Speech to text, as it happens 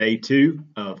Day 2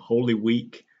 of Holy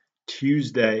Week,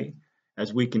 Tuesday,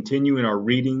 as we continue in our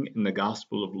reading in the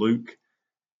Gospel of Luke.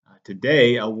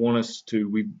 Today, I want us to,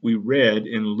 we read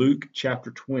in Luke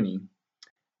chapter 20,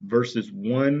 verses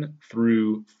 1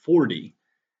 through 40,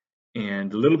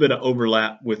 and a little bit of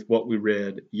overlap with what we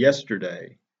read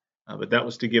yesterday, but that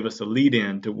was to give us a lead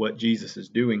in to what Jesus is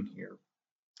doing here.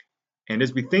 And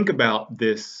as we think about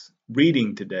this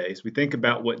reading today, as we think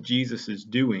about what Jesus is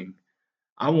doing,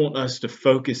 I want us to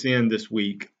focus in this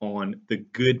week on the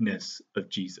goodness of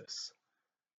Jesus.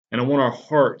 And I want our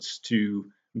hearts to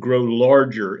grow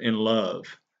larger in love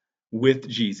with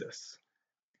Jesus.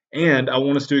 And I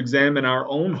want us to examine our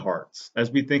own hearts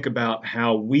as we think about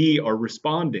how we are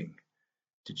responding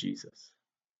to Jesus.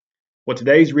 What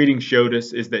today's reading showed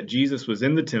us is that Jesus was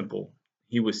in the temple,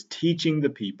 he was teaching the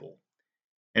people,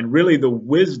 and really the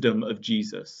wisdom of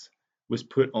Jesus was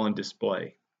put on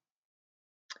display.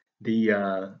 He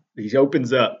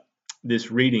opens up this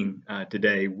reading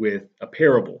today with a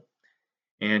parable.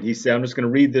 And he said, I'm just going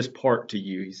to read this part to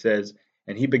you. He says,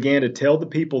 and he began to tell the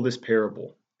people this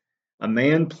parable. A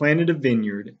man planted a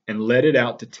vineyard and let it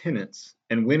out to tenants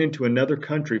and went into another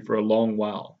country for a long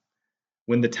while.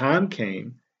 When the time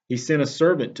came, he sent a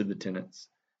servant to the tenants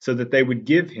so that they would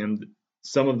give him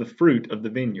some of the fruit of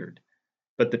the vineyard.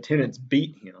 But the tenants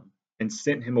beat him and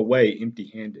sent him away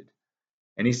empty-handed.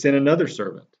 And he sent another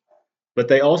servant. But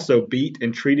they also beat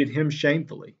and treated him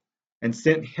shamefully and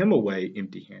sent him away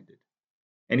empty-handed.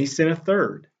 And he sent a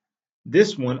third.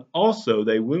 This one also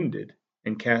they wounded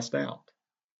and cast out.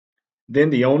 Then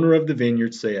the owner of the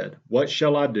vineyard said, What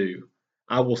shall I do?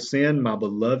 I will send my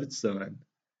beloved son.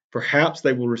 Perhaps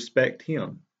they will respect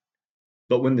him.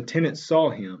 But when the tenants saw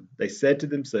him, they said to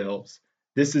themselves,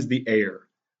 This is the heir.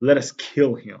 Let us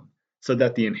kill him, so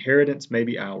that the inheritance may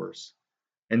be ours.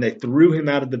 And they threw him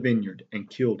out of the vineyard and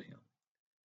killed him.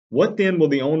 What then will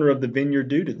the owner of the vineyard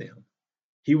do to them?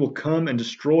 He will come and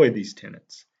destroy these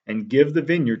tenants and give the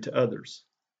vineyard to others.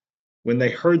 When they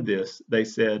heard this, they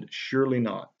said, Surely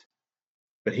not.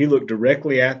 But he looked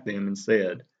directly at them and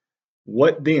said,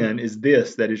 What then is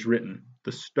this that is written?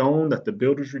 The stone that the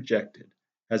builders rejected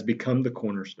has become the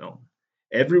cornerstone.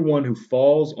 Everyone who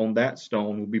falls on that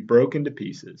stone will be broken to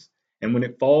pieces, and when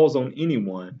it falls on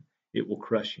anyone, it will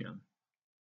crush him.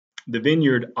 The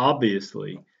vineyard,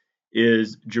 obviously,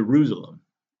 is Jerusalem.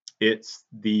 It's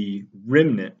the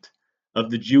remnant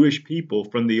of the Jewish people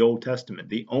from the Old Testament.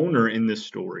 The owner in this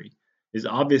story is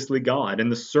obviously God, and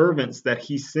the servants that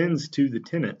he sends to the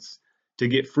tenants to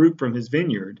get fruit from his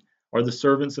vineyard are the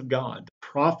servants of God, the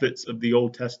prophets of the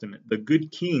Old Testament, the good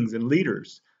kings and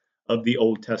leaders of the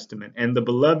Old Testament, and the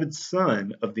beloved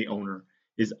son of the owner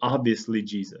is obviously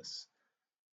Jesus.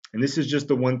 And this is just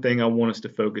the one thing I want us to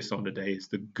focus on today is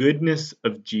the goodness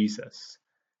of Jesus,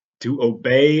 to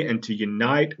obey and to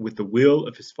unite with the will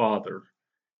of his Father,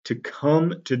 to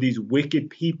come to these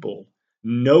wicked people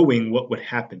knowing what would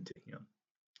happen to him.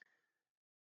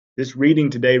 This reading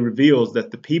today reveals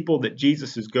that the people that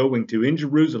Jesus is going to in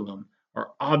Jerusalem are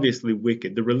obviously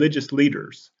wicked. The religious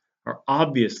leaders are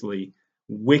obviously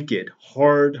wicked,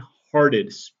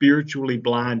 hard-hearted, spiritually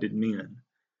blinded men.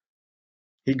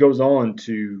 He goes on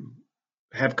to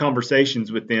have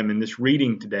conversations with them in this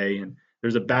reading today, and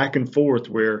there's a back and forth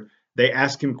where they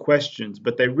ask him questions,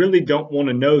 but they really don't want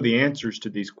to know the answers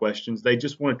to these questions. They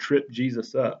just want to trip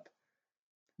Jesus up.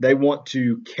 They want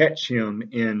to catch him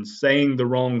in saying the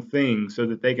wrong thing so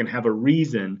that they can have a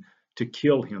reason to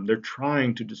kill him. They're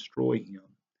trying to destroy him.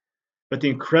 But the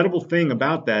incredible thing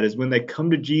about that is when they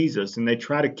come to Jesus and they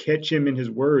try to catch him in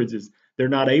his words is they're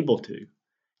not able to.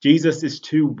 Jesus is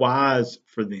too wise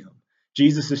for them.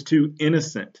 Jesus is too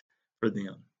innocent for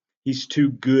them. He's too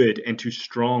good and too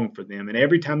strong for them. And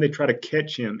every time they try to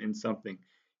catch him in something,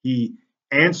 he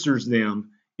answers them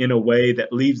in a way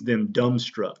that leaves them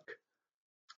dumbstruck.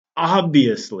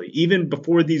 Obviously, even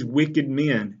before these wicked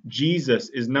men, Jesus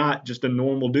is not just a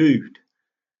normal dude.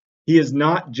 He is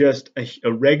not just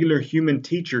a regular human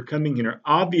teacher coming here.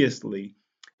 Obviously,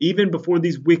 even before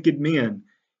these wicked men,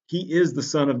 he is the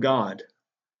Son of God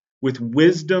with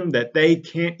wisdom that they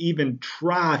can't even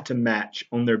try to match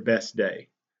on their best day.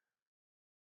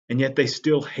 And yet they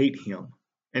still hate him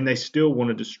and they still want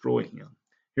to destroy him.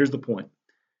 Here's the point.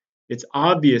 It's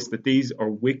obvious that these are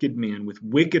wicked men with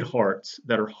wicked hearts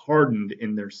that are hardened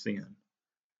in their sin.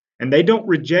 And they don't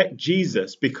reject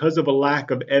Jesus because of a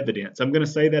lack of evidence. I'm going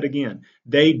to say that again.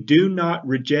 They do not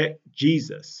reject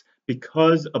Jesus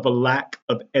because of a lack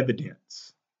of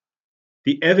evidence.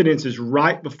 The evidence is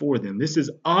right before them. This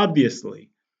is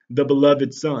obviously the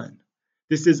beloved Son.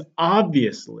 This is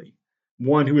obviously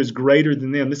one who is greater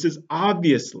than them. This is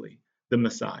obviously the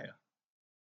Messiah.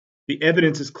 The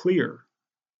evidence is clear.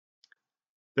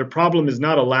 Their problem is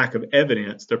not a lack of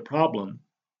evidence. Their problem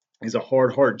is a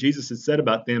hard heart. Jesus has said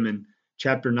about them in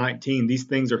chapter 19, these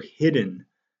things are hidden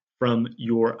from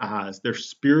your eyes. They're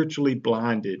spiritually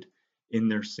blinded in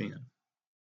their sin.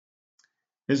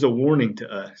 This is a warning to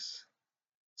us.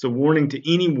 It's a warning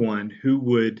to anyone who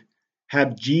would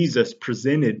have Jesus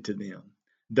presented to them.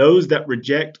 Those that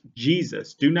reject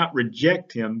Jesus do not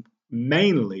reject him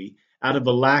mainly out of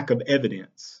a lack of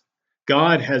evidence.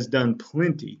 God has done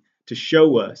plenty to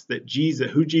show us that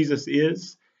who Jesus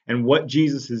is and what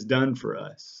Jesus has done for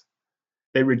us.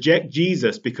 They reject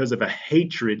Jesus because of a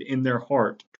hatred in their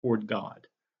heart toward God.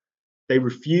 They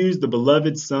refuse the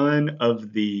beloved son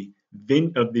of the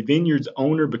vineyard's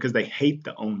owner because they hate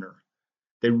the owner.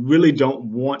 They really don't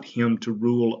want him to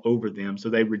rule over them, so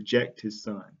they reject his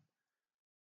son.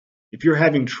 If you're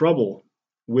having trouble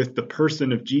with the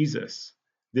person of Jesus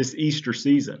this Easter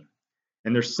season,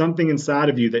 and there's something inside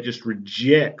of you that just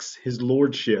rejects his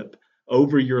lordship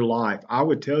over your life, I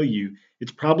would tell you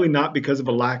it's probably not because of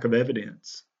a lack of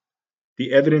evidence.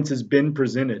 The evidence has been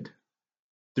presented.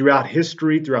 Throughout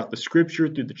history, throughout the scripture,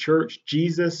 through the church,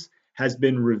 Jesus has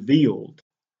been revealed.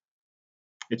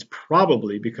 It's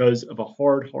probably because of a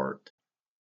hard heart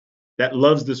that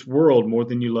loves this world more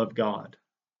than you love God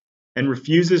and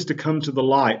refuses to come to the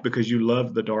light because you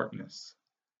love the darkness.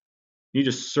 You need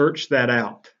to search that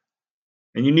out.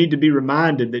 And you need to be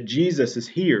reminded that Jesus is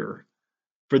here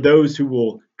for those who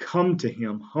will come to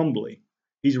him humbly.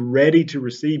 He's ready to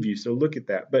receive you. So look at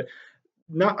that. But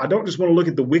I don't just want to look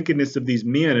at the wickedness of these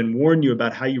men and warn you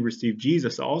about how you receive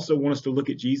Jesus. I also want us to look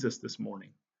at Jesus this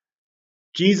morning.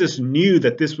 Jesus knew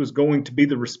that this was going to be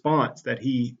the response that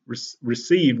he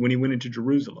received when he went into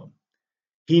Jerusalem.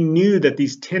 He knew that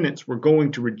these tenants were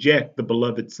going to reject the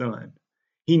beloved son.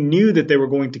 He knew that they were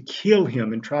going to kill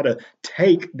him and try to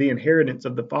take the inheritance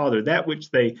of the Father, that which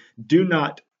they do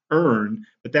not earn,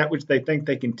 but that which they think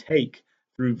they can take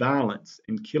through violence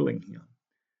and killing him.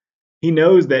 He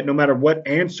knows that no matter what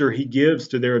answer he gives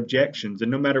to their objections and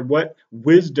no matter what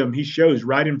wisdom he shows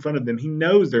right in front of them, he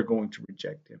knows they're going to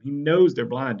reject him. He knows they're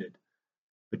blinded.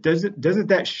 But doesn't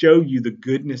that show you the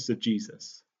goodness of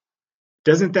Jesus?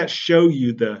 Doesn't that show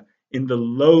you in the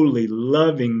lowly,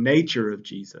 loving nature of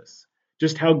Jesus?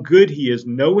 Just how good he is,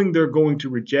 knowing they're going to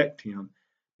reject him,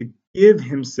 to give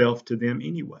himself to them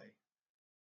anyway.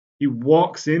 He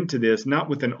walks into this not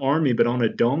with an army, but on a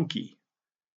donkey.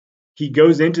 He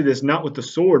goes into this not with the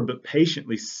sword, but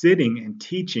patiently sitting and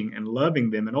teaching and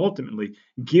loving them and ultimately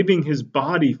giving his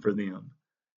body for them,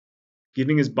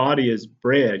 giving his body as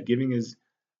bread, giving his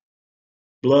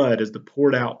blood as the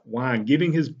poured out wine,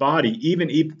 giving his body,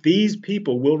 even if these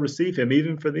people will receive him,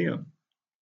 even for them.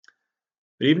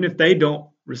 But even if they don't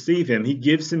receive him, he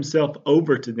gives himself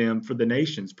over to them for the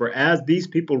nations. For as these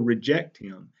people reject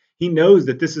him, he knows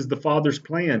that this is the Father's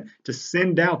plan to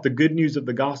send out the good news of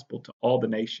the gospel to all the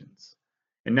nations.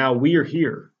 And now we are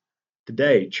here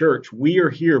today, church, we are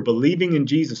here believing in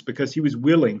Jesus because he was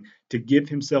willing to give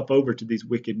himself over to these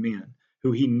wicked men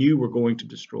who he knew were going to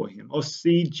destroy him. Oh,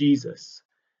 see Jesus,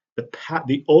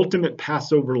 the ultimate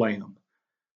Passover lamb,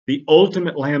 the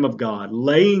ultimate Lamb of God,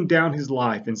 laying down his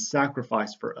life in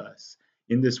sacrifice for us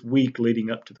in this week leading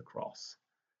up to the cross.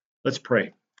 Let's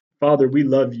pray. Father, we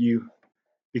love you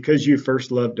because you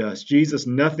first loved us. Jesus,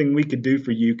 nothing we could do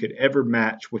for you could ever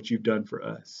match what you've done for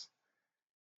us.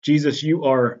 Jesus, you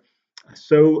are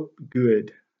so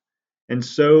good and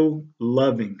so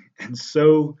loving and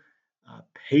so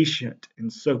patient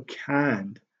and so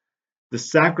kind. The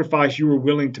sacrifice you were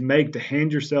willing to make to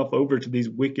hand yourself over to these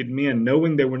wicked men,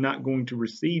 knowing they were not going to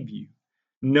receive you,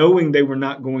 knowing they were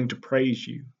not going to praise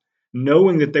you,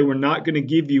 knowing that they were not going to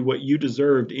give you what you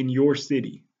deserved in your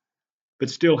city, but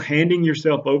still handing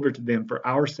yourself over to them for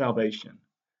our salvation.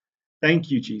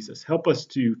 Thank you, Jesus. Help us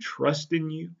to trust in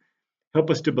you. Help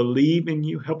us to believe in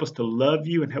you. Help us to love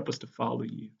you and help us to follow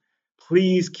you.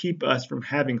 Please keep us from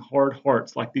having hard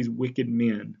hearts like these wicked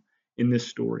men in this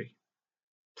story.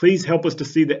 Please help us to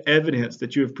see the evidence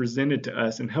that you have presented to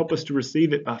us and help us to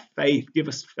receive it by faith. Give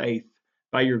us faith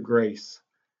by your grace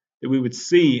that we would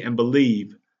see and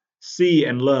believe, see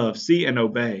and love, see and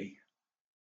obey.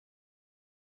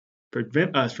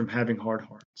 Prevent us from having hard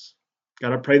hearts.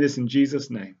 God, I pray this in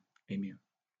Jesus' name. Amen.